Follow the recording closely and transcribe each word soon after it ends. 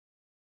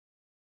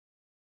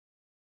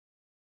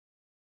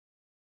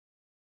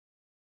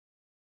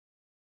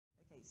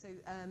So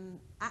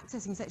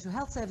accessing sexual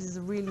health services is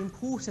a really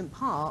important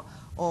part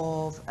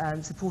of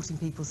supporting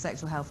people's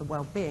sexual health and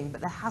well-being,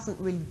 but there hasn't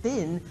really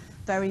been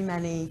very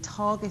many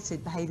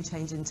targeted behaviour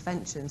change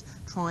interventions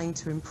trying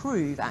to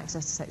improve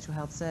access to sexual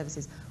health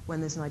services when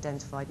there's an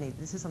identified need.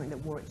 This is something that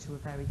Warwickshire were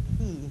very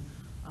keen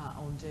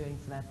on doing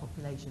for their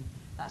population.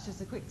 That's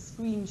just a quick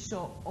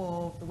screenshot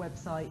of the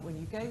website. When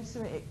you go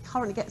to it, it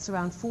currently gets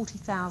around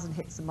 40,000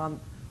 hits a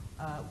month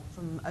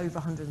from over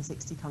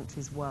 160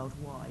 countries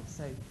worldwide.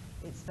 So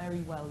it's very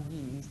well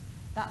used.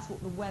 That's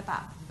what the web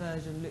app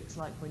version looks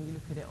like when you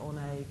look at it on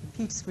a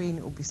computer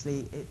screen.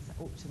 Obviously, it's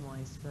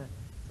optimised for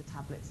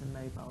tablets and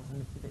mobiles and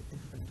looks a bit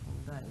different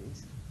on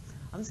those.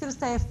 I'm just going to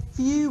say a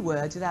few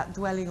words without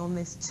dwelling on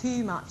this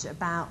too much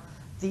about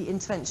the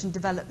intervention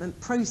development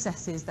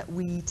processes that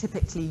we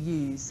typically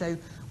use. So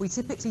we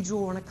typically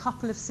draw on a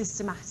couple of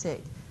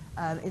systematic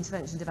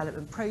intervention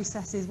development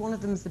processes. One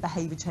of them is the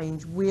behaviour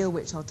change wheel,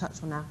 which I'll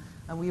touch on now,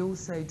 and we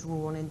also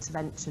draw on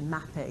intervention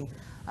mapping.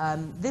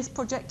 This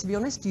project, to be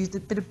honest, used a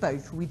bit of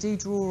both. We do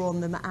draw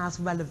on them as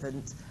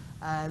relevant,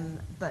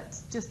 but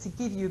just to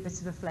give you a bit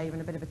of a flavour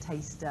and a bit of a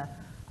taster,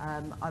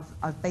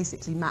 I've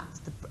basically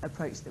mapped the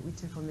approach that we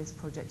took on this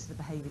project to the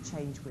behaviour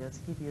change wheel to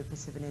give you a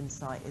bit of an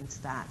insight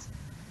into that.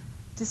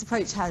 This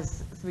approach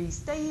has 3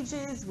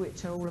 stages,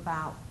 which are all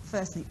about,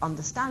 firstly,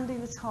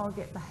 understanding the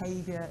target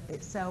behaviour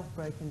itself,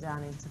 broken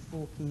down into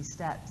 4 key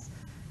steps,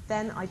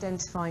 then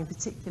identifying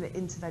particular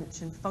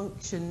intervention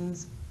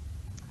functions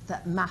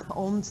that map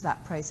onto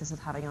that process of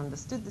having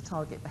understood the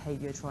target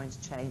behaviour you're trying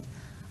to change,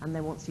 and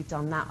then once you've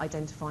done that,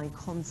 identifying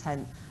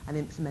content and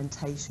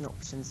implementation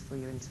options for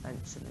your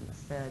intervention in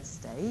the 3rd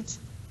stage.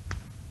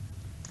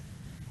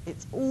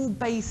 It's all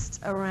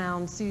based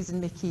around Susan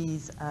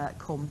Mickey's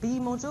COM-B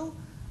model,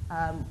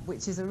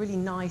 which is a really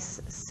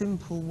nice,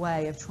 simple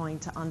way of trying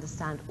to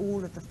understand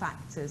all of the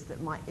factors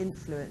that might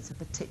influence a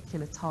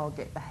particular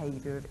target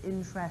behaviour of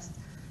interest.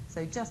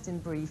 So just in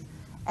brief,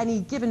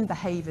 any given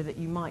behaviour that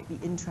you might be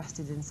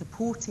interested in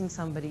supporting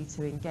somebody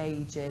to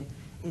engage in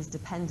is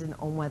dependent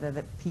on whether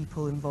the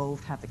people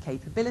involved have the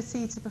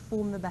capability to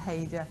perform the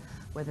behaviour,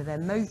 whether they're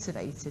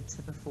motivated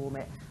to perform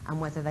it, and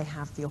whether they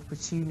have the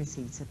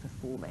opportunity to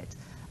perform it.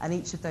 And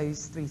each of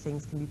those 3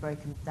 things can be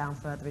broken down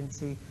further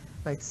into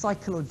both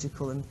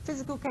psychological and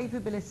physical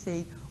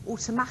capability,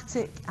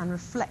 automatic and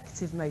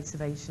reflective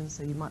motivation,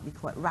 so you might be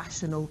quite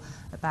rational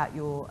about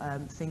your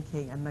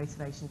thinking and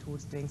motivation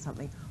towards doing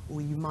something, or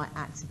you might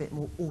act a bit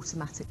more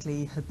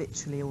automatically,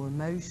 habitually or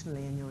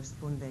emotionally in your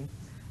responding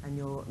and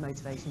your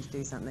motivation to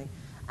do something.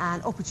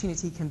 And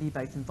opportunity can be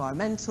both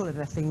environmental, are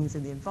there things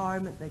in the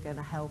environment that are going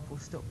to help or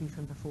stop you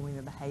from performing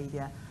the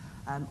behaviour,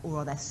 or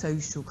are there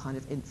social kind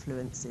of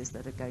influences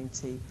that are going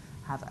to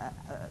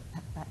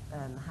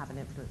have an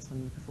influence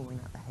on you performing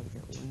that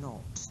behaviour or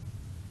not.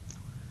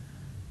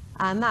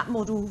 And that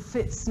model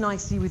fits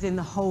nicely within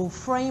the whole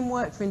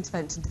framework for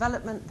intervention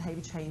development,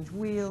 behaviour change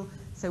wheel.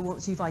 So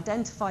once you've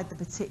identified the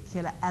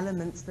particular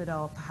elements that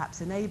are perhaps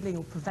enabling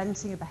or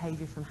preventing a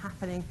behaviour from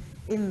happening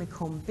in the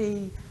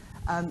COM-B,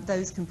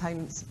 those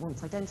components,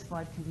 once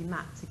identified, can be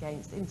mapped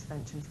against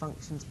intervention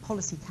functions,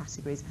 policy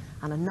categories,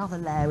 and another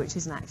layer, which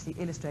isn't actually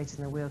illustrated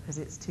in the wheel because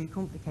it's too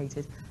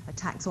complicated, a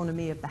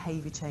taxonomy of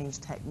behaviour change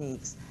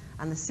techniques.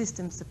 And the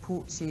system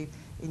supports you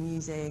in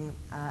using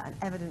an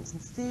evidence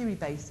and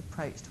theory-based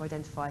approach to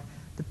identify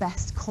the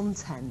best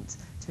content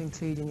to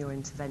include in your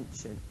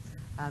intervention.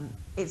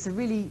 It's a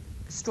really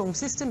strong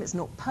system, it's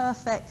not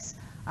perfect,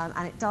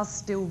 and it does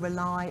still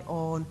rely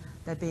on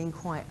there being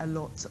quite a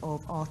lot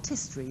of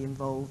artistry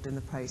involved in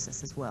the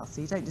process as well.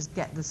 So you don't just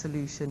get the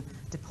solution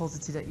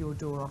deposited at your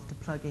door after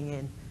plugging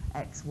in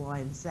X, Y,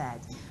 and Z,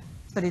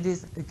 but it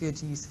is a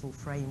good, useful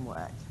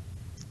framework.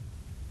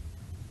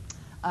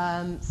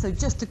 So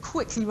just to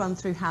quickly run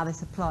through how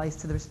this applies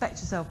to the Respect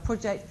Yourself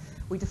project,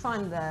 we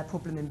define the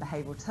problem in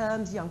behavioural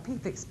terms. Young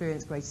people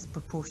experience greatest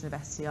proportion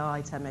of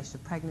STI, termination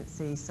of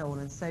pregnancy, so on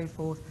and so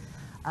forth.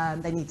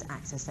 They need to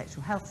access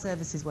sexual health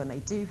services when they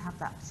do have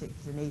that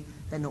particular need.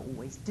 They're not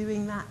always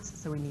doing that,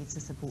 so we need to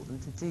support them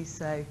to do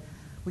so.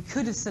 We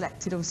could have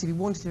selected, obviously, if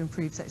we wanted to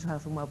improve sexual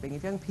health and well-being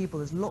of young people,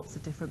 there's lots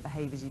of different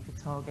behaviours you could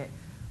target.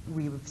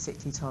 We were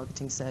particularly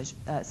targeting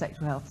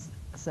sexual health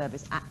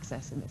service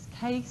access in this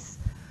case.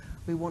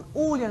 We want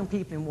all young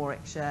people in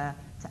Warwickshire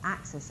to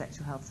access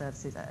sexual health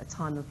services at a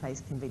time and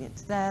place convenient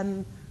to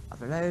them,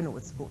 either alone or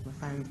with support from a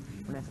friend,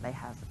 whenever they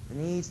have the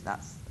need.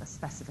 That's a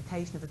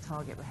specification of the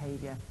target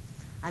behaviour.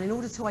 And in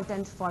order to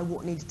identify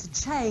what needed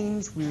to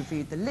change, we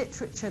reviewed the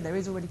literature. There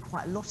is already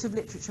quite a lot of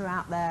literature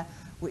out there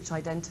which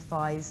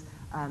identifies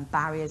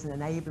barriers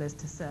and enablers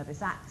to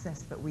service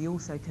access, but we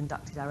also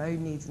conducted our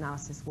own needs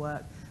analysis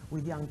work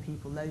with young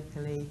people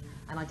locally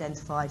and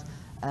identified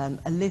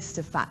a list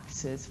of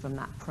factors from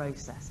that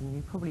process. And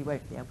you probably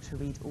won't be able to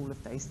read all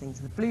of those things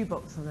in the blue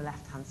box on the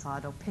left-hand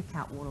side. I'll pick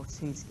out 1 or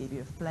 2 to give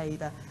you a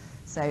flavour.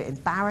 So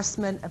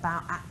embarrassment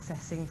about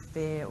accessing,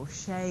 fear or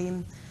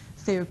shame,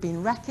 fear of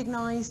being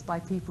recognised by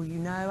people you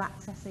know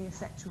accessing a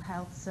sexual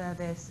health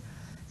service,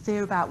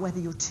 fear about whether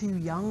you're too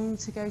young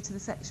to go to the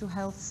sexual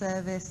health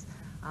service,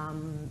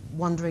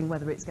 wondering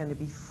whether it's going to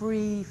be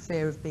free,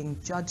 fear of being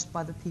judged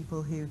by the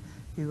people who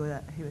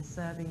are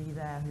serving you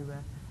there, who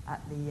are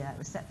at the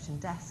reception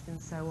desk and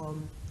so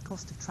on,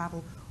 cost of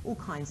travel, all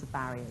kinds of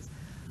barriers.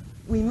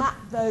 We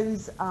mapped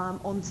those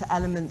onto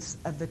elements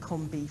of the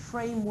COM-B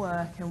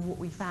framework, and what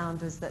we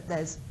found is that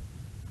there's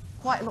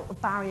quite a lot of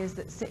barriers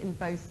that sit in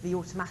both the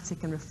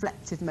automatic and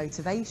reflective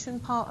motivation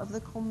part of the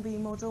COM-B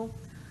model,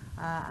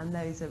 and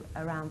those are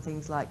around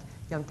things like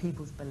young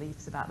people's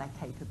beliefs about their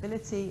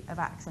capability of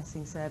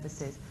accessing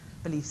services,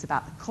 beliefs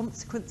about the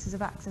consequences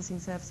of accessing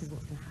services,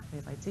 what's going to happen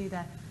if I do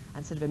that,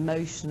 and sort of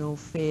emotional,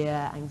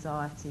 fear,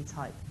 anxiety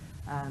type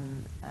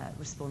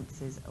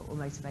responses or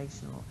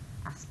motivational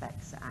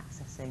aspects at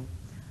accessing.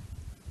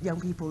 Young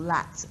people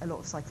lacked a lot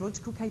of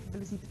psychological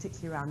capability,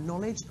 particularly around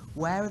knowledge.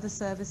 Where are the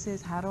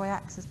services? How do I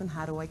access them?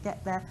 How do I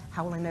get there?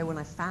 How will I know when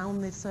I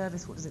found this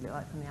service? What does it look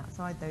like from the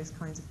outside? Those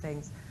kinds of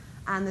things.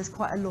 And there's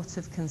quite a lot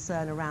of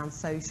concern around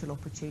social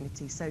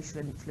opportunity, social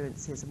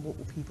influences, and what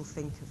will people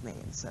think of me,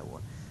 and so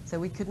on. So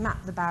we could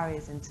map the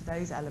barriers into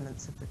those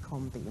elements of the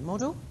COM-B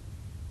model.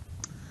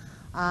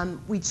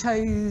 We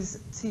chose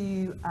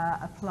to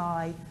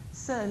apply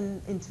certain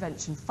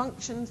intervention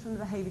functions from the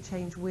behaviour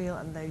change wheel,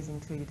 and those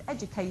included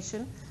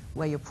education,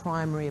 where your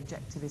primary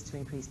objective is to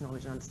increase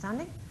knowledge and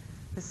understanding;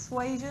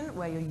 persuasion,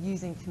 where you're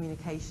using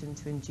communication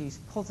to induce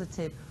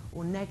positive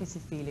or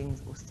negative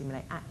feelings or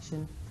stimulate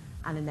action;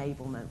 and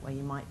enablement, where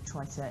you might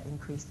try to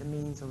increase the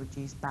means or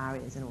reduce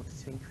barriers in order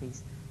to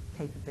increase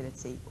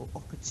capability or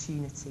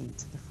opportunity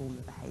to perform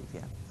the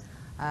behaviour.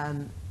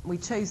 We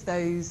chose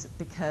those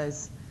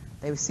because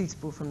they were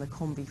suitable from the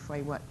COM-B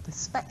framework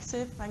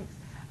perspective, thanks,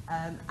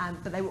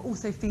 but they were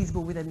also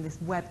feasible within this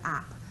web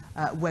app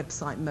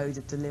website mode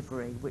of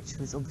delivery, which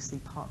was obviously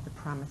part of the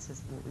parameters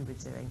of what we were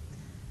doing.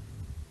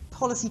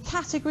 Policy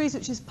categories,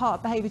 which is part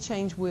of behaviour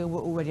change wheel, were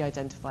already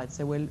identified,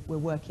 so we're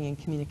working in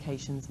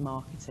communications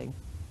marketing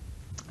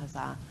as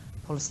our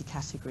policy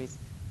categories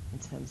in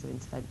terms of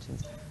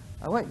interventions.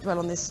 I won't dwell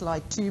on this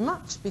slide too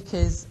much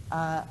because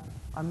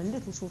I'm a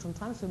little short on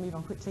time, so we'll move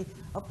on quickly.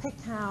 I'll pick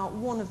out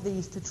one of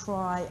these to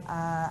try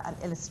and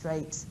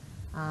illustrate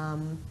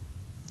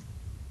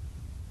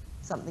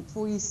something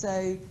for you.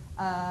 So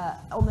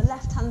on the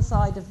left-hand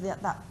side of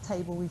that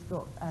table, we've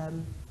got,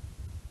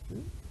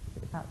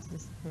 it's about to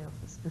disappear off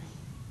the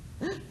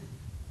screen.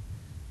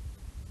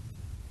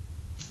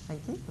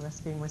 Thank you for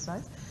rescuing my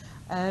slides.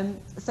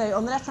 So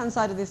on the left-hand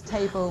side of this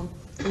table,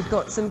 we've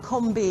got some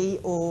COM-B,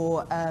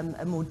 or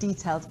a more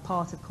detailed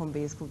part of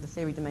COM-B is called the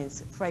theory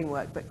domains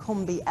framework, but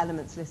COM-B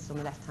elements listed on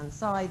the left-hand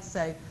side.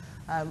 So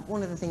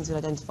one of the things we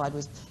identified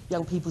was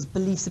young people's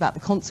beliefs about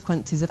the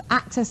consequences of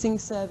accessing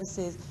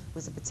services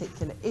was a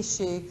particular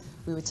issue.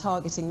 We were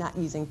targeting that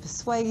using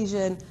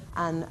persuasion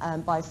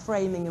and by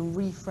framing and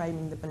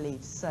reframing the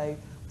beliefs. So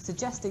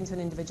suggesting to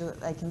an individual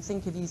that they can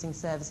think of using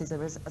services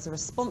as a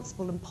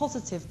responsible and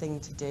positive thing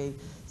to do.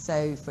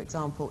 So, for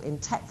example, in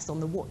text on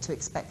the what to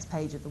expect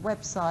page of the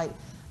website,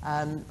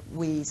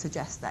 we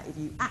suggest that if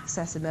you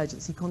access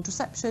emergency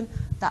contraception,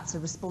 that's a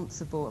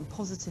responsible and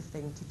positive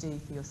thing to do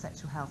for your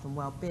sexual health and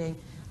well-being.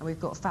 And we've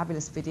got a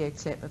fabulous video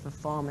clip of a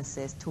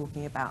pharmacist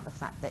talking about the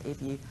fact that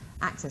if you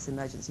access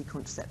emergency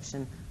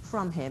contraception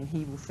from him,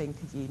 he will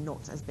think of you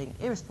not as being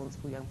an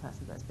irresponsible young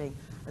person, but as being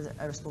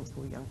a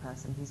responsible young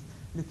person who's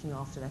looking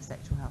after their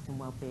sexual health and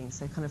well-being.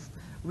 So kind of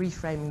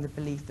reframing the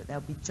belief that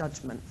there'll be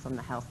judgment from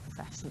the health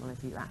professional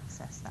if you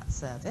access that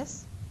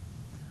service.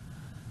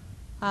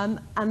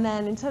 And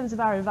then in terms of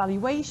our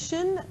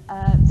evaluation,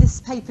 this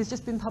paper has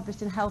just been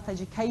published in Health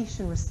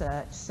Education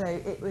Research. So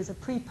it was a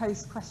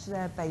pre-post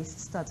questionnaire-based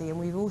study, and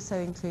we've also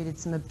included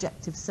some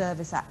objective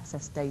service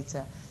access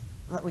data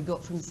that we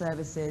got from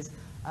services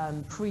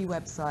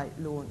pre-website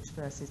launch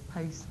versus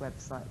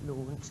post-website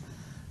launch.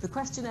 The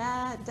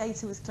questionnaire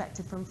data was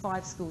collected from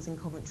 5 schools in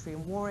Coventry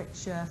and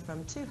Warwickshire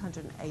from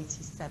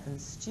 287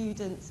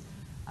 students.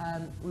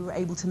 We were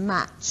able to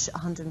match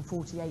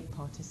 148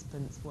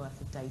 participants worth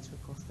of data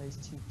across those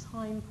 2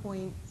 time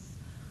points.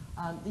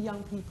 The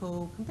young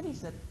people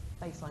completed their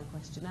baseline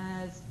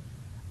questionnaires.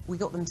 We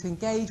got them to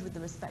engage with the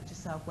Respect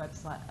Yourself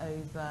website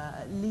over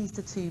at least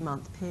a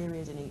 2-month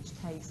period in each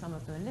case, some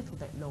of them a little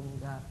bit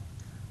longer.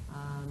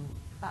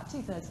 About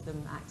 2/3 of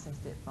them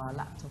accessed it via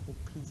laptop or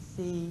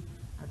PC,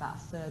 and about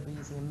 1/3 were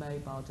using a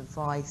mobile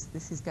device.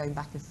 This is going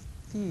back a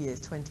few years,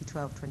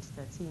 2012,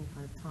 2013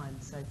 kind of time,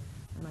 so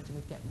I imagine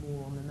we'd get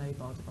more on the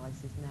mobile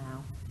devices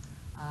now.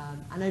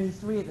 And only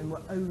 3 of them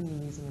were only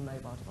using a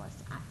mobile device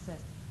to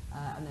access,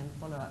 and then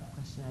follow-up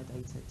questionnaire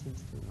data 2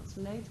 to 3 months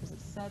later, as I've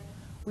said.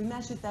 We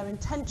measured their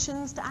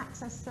intentions to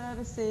access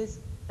services,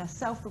 their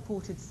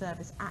self-reported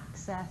service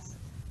access,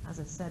 as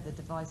I've said, the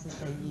devices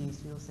they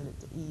used. We also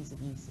looked at ease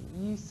of use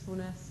and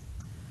usefulness.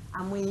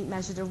 And we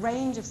measured a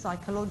range of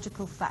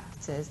psychological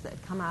factors that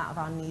had come out of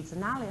our needs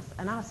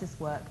analysis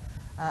work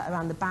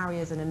around the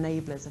barriers and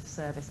enablers of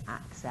service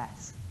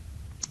access.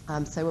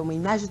 So when we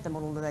measured them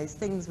on all of those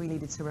things, we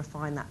needed to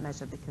refine that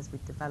measure because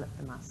we'd developed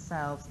them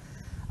ourselves.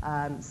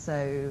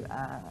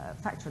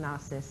 Factor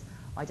analysis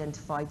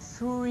identified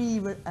 3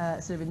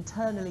 sort of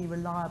internally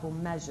reliable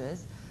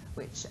measures,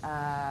 which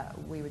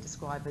we would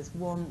describe as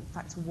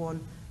factor 1,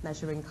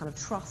 measuring kind of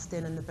trust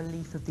in and the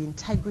belief of the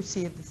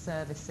integrity of the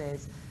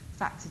services.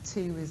 Factor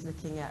 2 is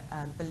looking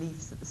at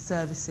beliefs that the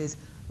services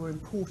were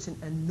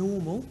important and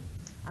normal.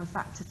 And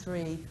factor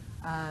 3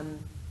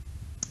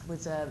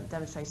 was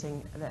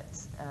demonstrating that,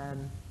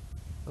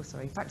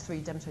 factor 3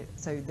 demonstrated,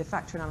 so the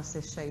factor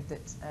analysis showed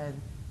that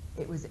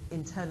it was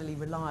internally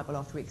reliable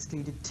after we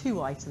excluded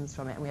 2 items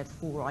from it, and we had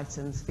 4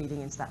 items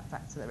feeding into that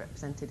factor that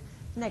represented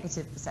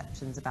negative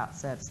perceptions about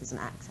services and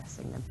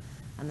accessing them.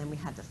 And then we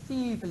had a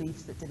few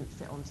beliefs that didn't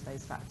fit onto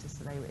those factors,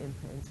 so they were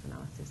input into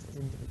analysis as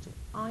individual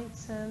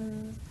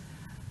items.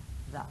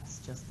 That's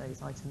just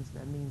those items,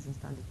 their means and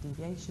standard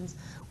deviations.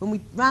 When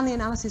we ran the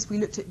analysis, we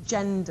looked at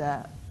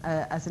gender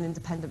as an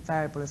independent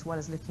variable, as well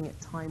as looking at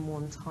time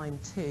 1, time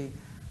 2,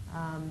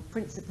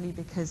 principally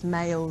because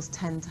males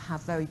tend to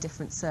have very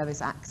different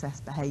service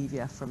access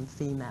behaviour from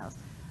females.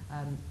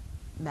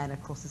 Men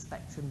across the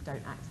spectrum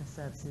don't access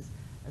services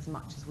as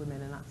much as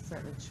women, and that's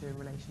certainly true in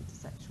relation to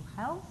sexual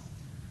health.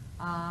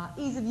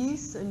 Ease of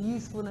use and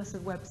usefulness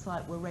of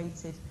website were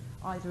rated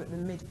either at the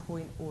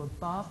midpoint or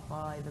above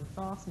by the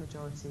vast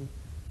majority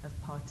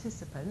of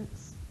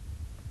participants.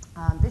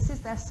 This is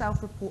their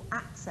self-report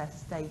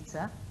access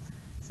data.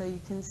 So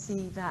you can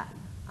see that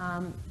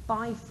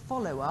by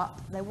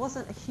follow-up, there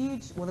wasn't a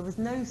huge, well, there was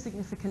no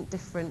significant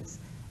difference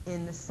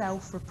in the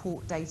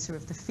self-report data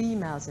of the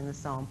females in the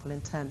sample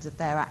in terms of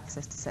their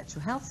access to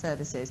sexual health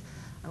services.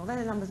 And although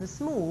the numbers were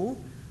small,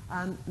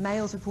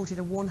 males reported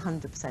a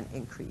 100%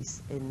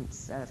 increase in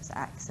service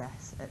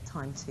access at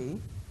time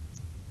 2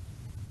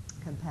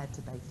 compared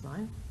to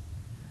baseline.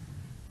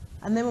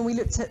 And then when we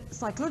looked at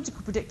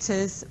psychological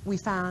predictors, we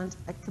found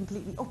a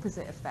completely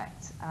opposite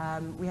effect.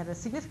 We had a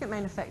significant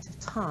main effect of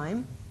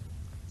time,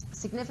 a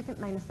significant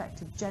main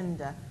effect of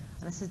gender,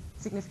 and a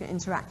significant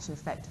interaction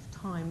effect of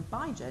time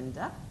by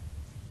gender.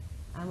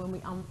 And when we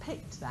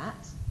unpicked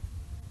that,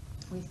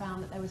 we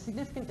found that there were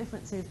significant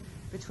differences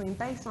between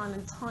baseline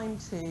and time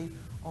 2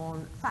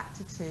 on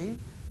factor 2,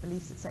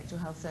 beliefs that sexual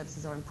health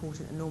services are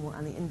important and normal,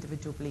 and the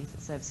individual belief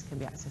that services can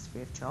be accessed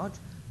free of charge.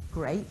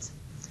 Great.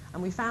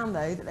 And we found,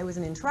 though, that there was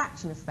an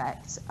interaction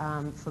effect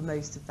for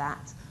most of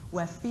that,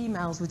 where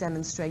females were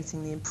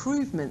demonstrating the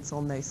improvements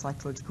on those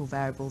psychological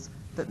variables,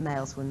 but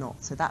males were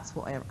not. So that's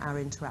what our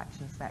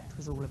interaction effect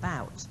was all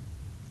about.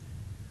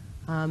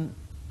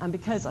 And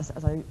because, as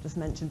I just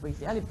mentioned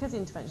briefly earlier, because the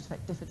intervention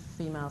effect differed for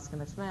females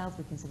compared to males,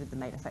 we considered the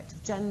main effect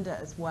of gender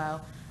as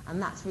well.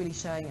 And that's really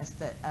showing us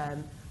that,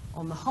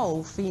 on the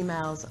whole,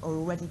 females are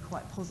already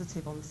quite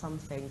positive on some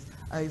things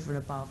over and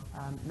above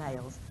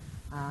males.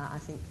 I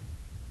think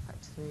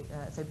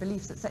so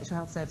beliefs that sexual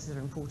health services are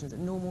important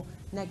and normal,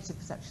 negative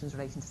perceptions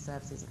relating to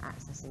services and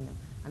accessing them,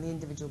 and the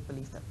individual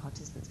belief that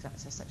participants could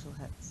access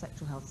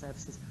sexual health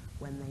services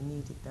when they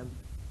needed them.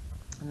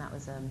 And that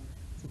was a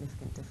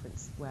significant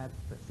difference where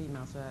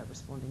females were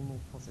responding more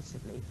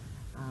positively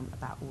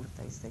about all of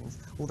those things.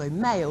 Although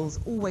males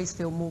always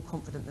feel more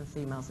confident than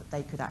females that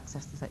they could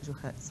access the sexual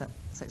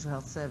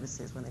health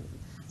services when they needed them.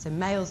 So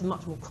males are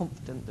much more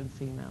confident than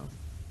females.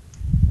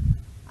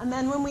 And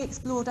then when we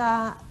explored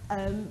our,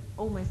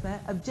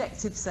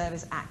 objective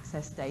service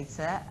access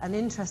data, an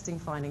interesting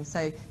finding.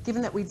 So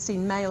given that we'd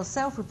seen male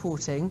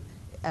self-reporting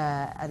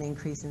an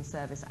increase in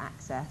service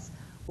access,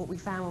 what we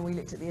found when we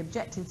looked at the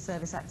objective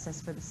service access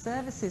for the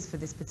services for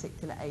this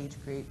particular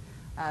age group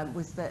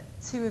was that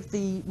 2 of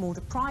the more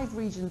deprived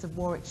regions of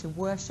Warwickshire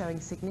were showing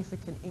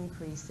significant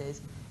increases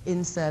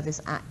in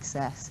service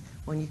access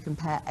when you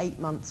compare 8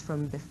 months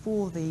from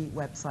before the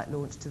website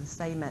launch to the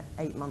same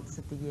 8 months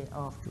of the year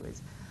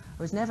afterwards.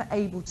 I was never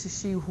able to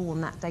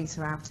shoehorn that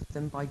data out of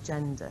them by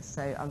gender,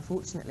 so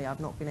unfortunately I've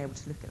not been able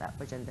to look at that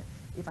by gender.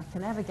 If I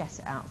can ever get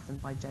it out of them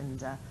by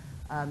gender,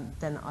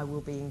 then I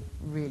will be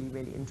really,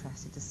 really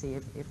interested to see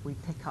if we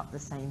pick up the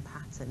same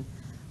pattern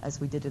as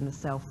we did in the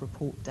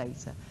self-report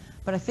data.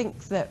 But I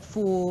think that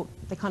for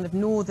the kind of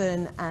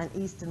northern and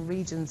eastern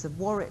regions of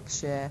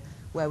Warwickshire,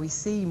 where we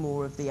see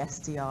more of the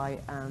STI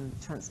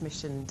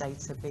transmission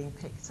data being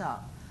picked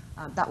up,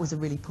 that was a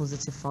really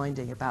positive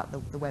finding about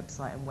the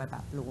website and web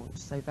app launch,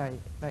 so very,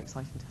 very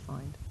exciting to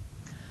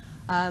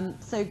find.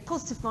 So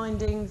positive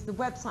findings, the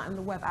website and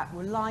the web app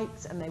were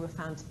liked and they were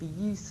found to be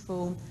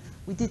useful.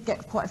 We did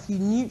get quite a few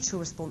neutral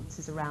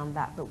responses around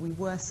that, but we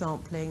were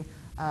sampling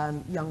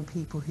young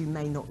people who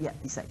may not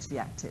yet be sexually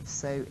active,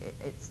 so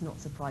it's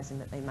not surprising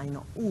that they may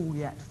not all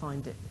yet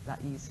find it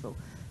that useful.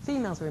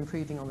 Females were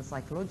improving on the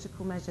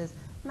psychological measures,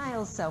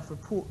 males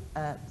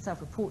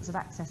self-reports of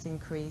access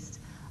increased,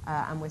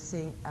 and we're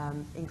seeing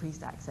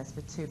increased access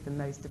for 2 of the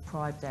most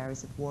deprived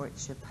areas of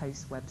Warwickshire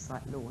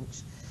post-website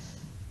launch.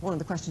 One of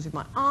the questions we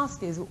might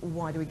ask is,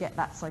 why do we get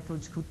that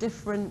psychological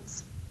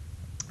difference?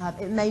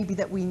 It may be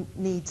that we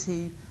need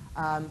to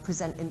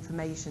present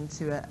information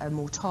to a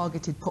more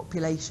targeted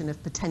population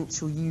of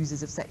potential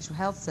users of sexual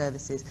health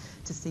services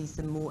to see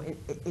some more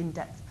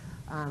in-depth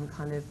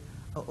kind of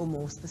or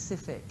more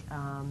specific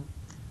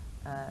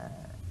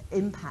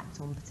impact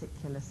on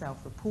particular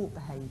self-report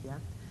behaviour.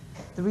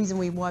 The reason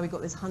why we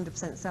got this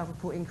 100%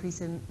 self-report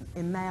increase in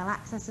male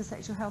access to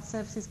sexual health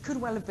services could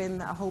well have been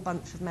that a whole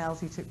bunch of males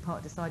who took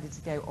part decided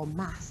to go en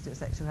masse to a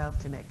sexual health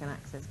clinic and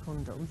access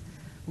condoms.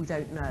 We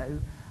don't know.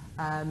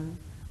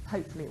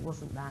 Hopefully it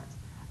wasn't that.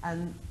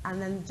 And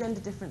then gender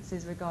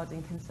differences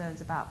regarding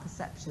concerns about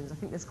perceptions. I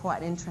think there's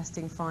quite an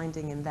interesting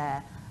finding in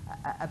there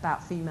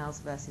about females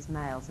versus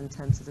males in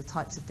terms of the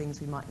types of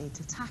things we might need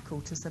to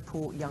tackle to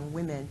support young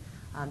women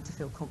to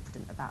feel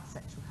confident about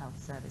sexual health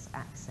service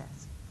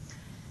access.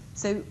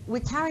 So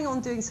we're carrying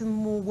on doing some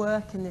more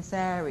work in this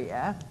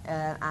area,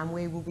 and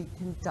we will be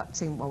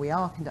conducting, well, we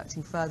are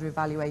conducting further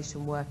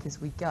evaluation work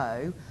as we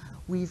go.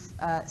 We've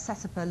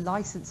set up a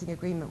licensing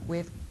agreement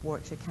with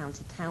Warwickshire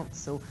County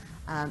Council,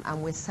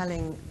 and we're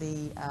selling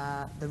the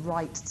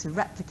right to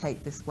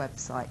replicate this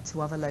website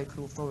to other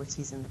local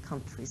authorities in the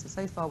country.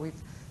 So far we've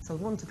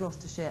sold one to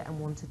Gloucestershire and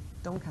one to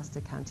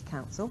Doncaster County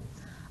Council.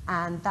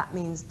 And that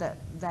means that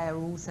they're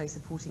also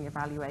supporting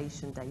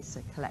evaluation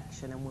data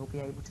collection, and we'll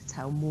be able to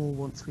tell more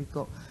once we've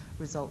got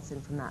results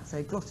in from that.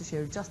 So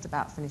Gloucestershire is just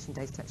about finishing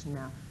data collection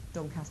now.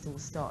 Doncaster will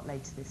start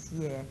later this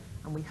year,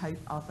 and we hope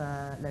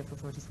other local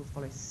authorities will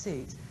follow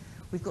suit.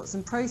 We've got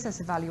some process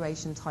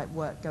evaluation type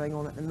work going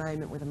on at the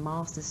moment with a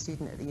master's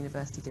student at the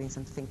university doing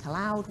some think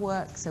aloud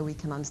work, so we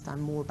can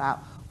understand more about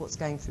what's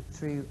going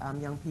through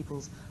young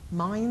people's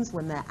minds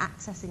when they're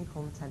accessing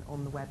content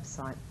on the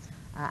website.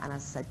 And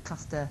as I said,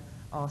 cluster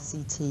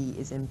RCT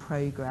is in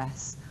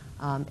progress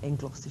in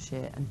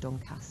Gloucestershire and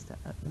Doncaster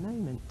at the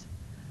moment.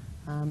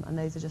 And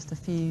those are just a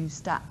few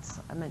stats.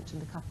 I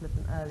mentioned a couple of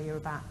them earlier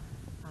about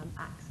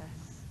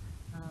access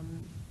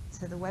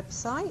to the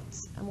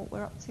website and what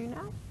we're up to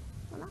now.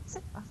 Well, that's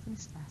it. I've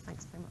finished there.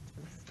 Thanks very much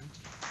for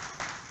listening.